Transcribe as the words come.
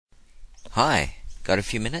Hi, got a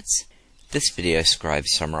few minutes? This video Scribe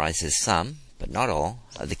summarizes some, but not all,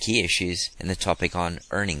 of the key issues in the topic on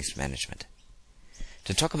earnings management.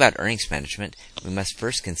 To talk about earnings management, we must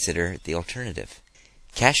first consider the alternative.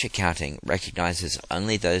 Cash accounting recognizes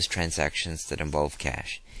only those transactions that involve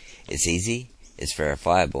cash. It's easy, it's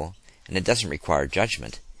verifiable, and it doesn't require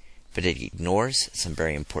judgment, but it ignores some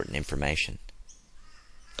very important information.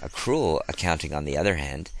 Accrual accounting, on the other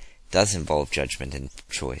hand, does involve judgment and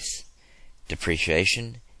choice.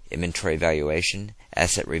 Depreciation, inventory valuation,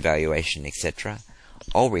 asset revaluation, etc.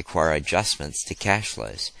 all require adjustments to cash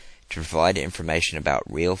flows to provide information about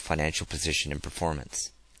real financial position and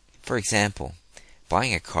performance. For example,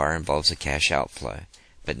 buying a car involves a cash outflow,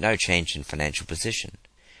 but no change in financial position.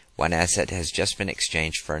 One asset has just been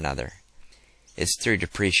exchanged for another. It's through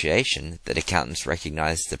depreciation that accountants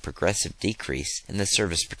recognize the progressive decrease in the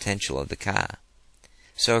service potential of the car.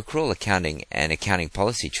 So accrual accounting and accounting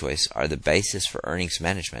policy choice are the basis for earnings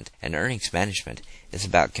management, and earnings management is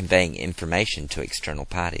about conveying information to external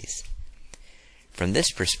parties. From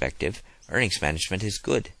this perspective, earnings management is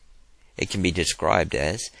good. It can be described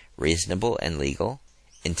as reasonable and legal,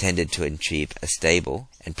 intended to achieve a stable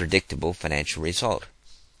and predictable financial result.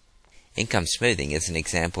 Income smoothing is an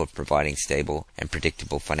example of providing stable and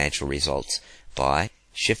predictable financial results by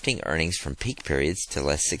shifting earnings from peak periods to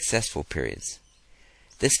less successful periods.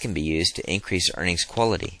 This can be used to increase earnings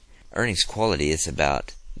quality. Earnings quality is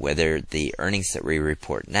about whether the earnings that we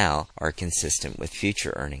report now are consistent with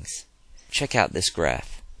future earnings. Check out this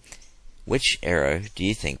graph. Which arrow do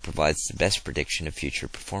you think provides the best prediction of future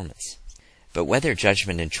performance? But whether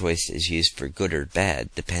judgment and choice is used for good or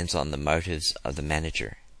bad depends on the motives of the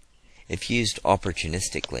manager. If used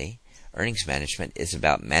opportunistically, earnings management is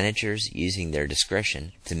about managers using their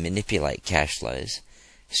discretion to manipulate cash flows,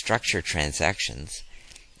 structure transactions,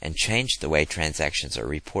 and change the way transactions are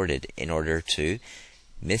reported in order to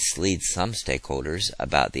mislead some stakeholders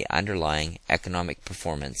about the underlying economic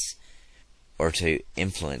performance or to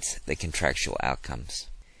influence the contractual outcomes.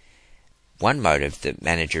 One motive that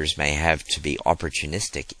managers may have to be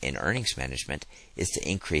opportunistic in earnings management is to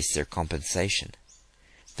increase their compensation.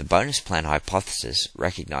 The bonus plan hypothesis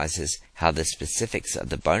recognizes how the specifics of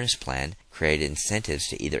the bonus plan create incentives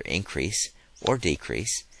to either increase or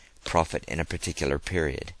decrease profit in a particular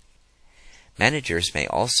period. Managers may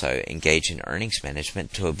also engage in earnings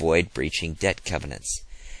management to avoid breaching debt covenants,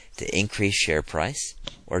 to increase share price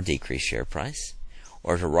or decrease share price,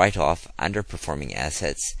 or to write off underperforming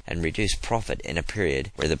assets and reduce profit in a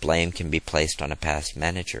period where the blame can be placed on a past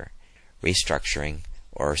manager, restructuring,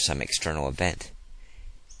 or some external event.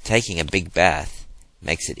 Taking a big bath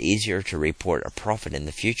makes it easier to report a profit in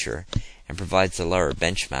the future and provides a lower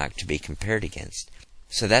benchmark to be compared against.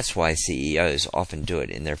 So that's why CEOs often do it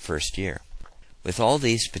in their first year. With all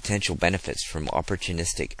these potential benefits from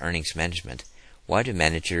opportunistic earnings management, why do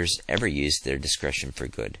managers ever use their discretion for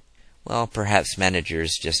good? Well, perhaps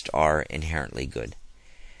managers just are inherently good.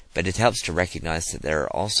 But it helps to recognize that there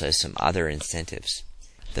are also some other incentives.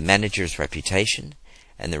 The manager's reputation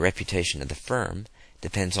and the reputation of the firm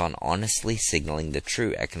depends on honestly signaling the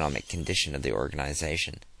true economic condition of the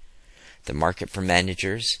organization. The market for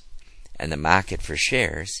managers and the market for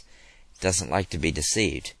shares doesn't like to be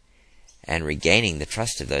deceived, and regaining the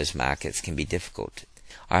trust of those markets can be difficult.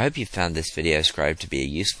 I hope you found this video Scribe to be a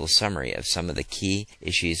useful summary of some of the key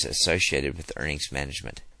issues associated with earnings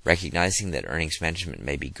management, recognizing that earnings management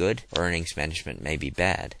may be good or earnings management may be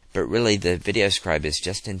bad. But really, the video Scribe is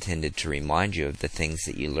just intended to remind you of the things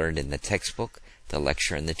that you learned in the textbook, the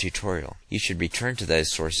lecture, and the tutorial. You should return to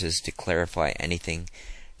those sources to clarify anything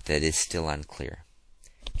that is still unclear.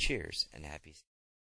 Cheers and happy